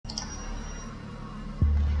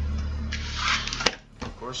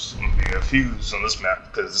course, I'm gonna be a fuse on this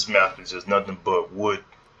map because this map is just nothing but wood,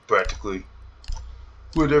 practically.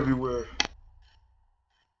 Wood everywhere.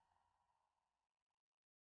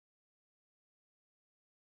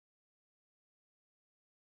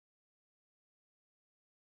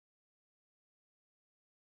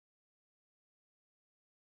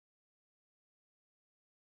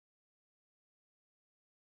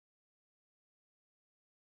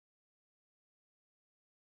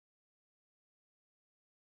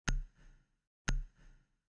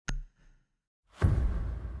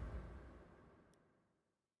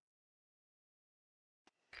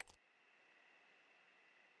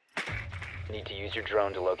 Need to use your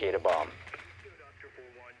drone to locate a bomb.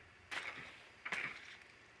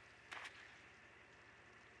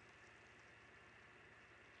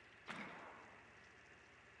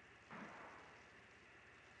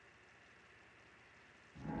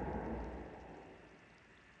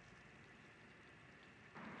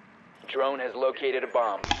 Drone has located a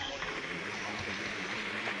bomb.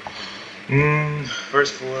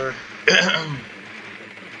 First floor.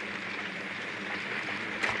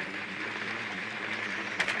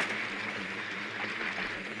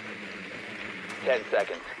 10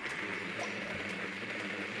 seconds.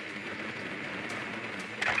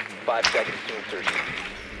 5 seconds to insertion.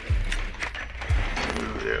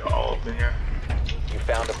 Ooh, they're all up in here. You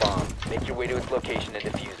found a bomb. Make your way to its location and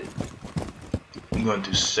defuse it. I'm going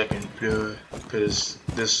to second floor because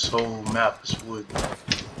this whole map is wood,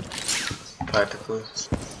 practically.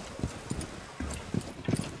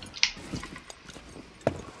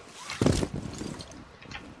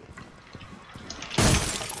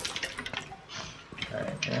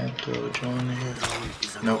 Alright, can I throw a drone in here?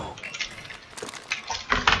 Nope.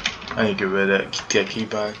 I need to get rid of that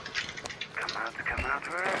keybind. Come out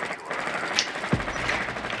wherever you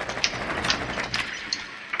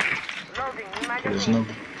are. Loading Get magazine. his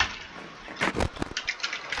number.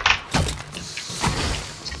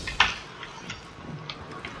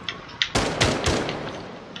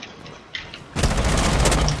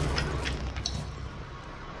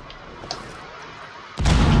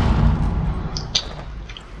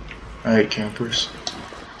 Alright, campers.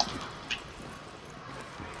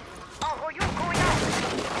 Oh, you going out?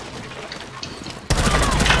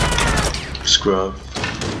 Scrub.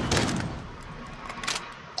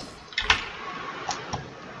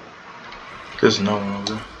 There's no one over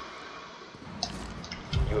there.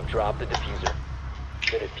 You have dropped the diffuser.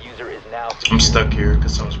 The diffuser is now I'm secured. stuck here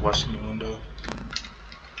because someone's watching the window.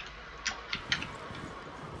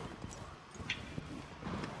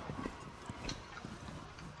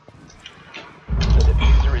 The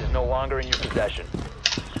diffuser is no longer in your possession.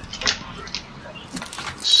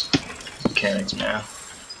 Mechanics, man.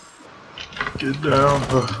 Get down.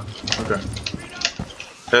 Okay.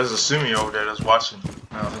 There's a Sumi over there that's watching.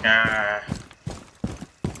 I was like, ah.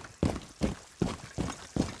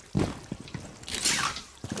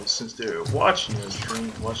 But since they're watching this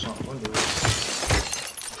stream, watching on windows.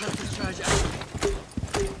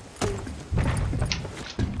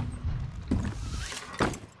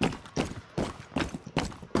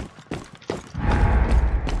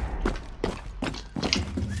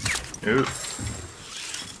 Ooh.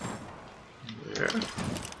 Yeah.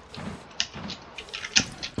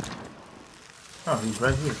 Oh, he's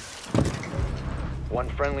right here. One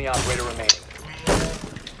friendly operator remaining.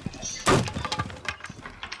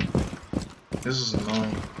 This is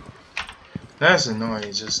annoying. That's annoying,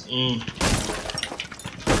 it's just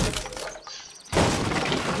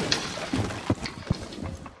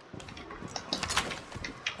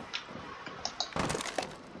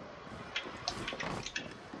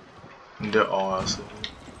They're all awesome.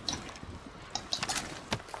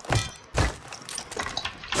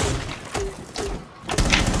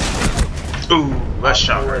 Ooh, that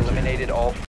shot right there. Eliminated all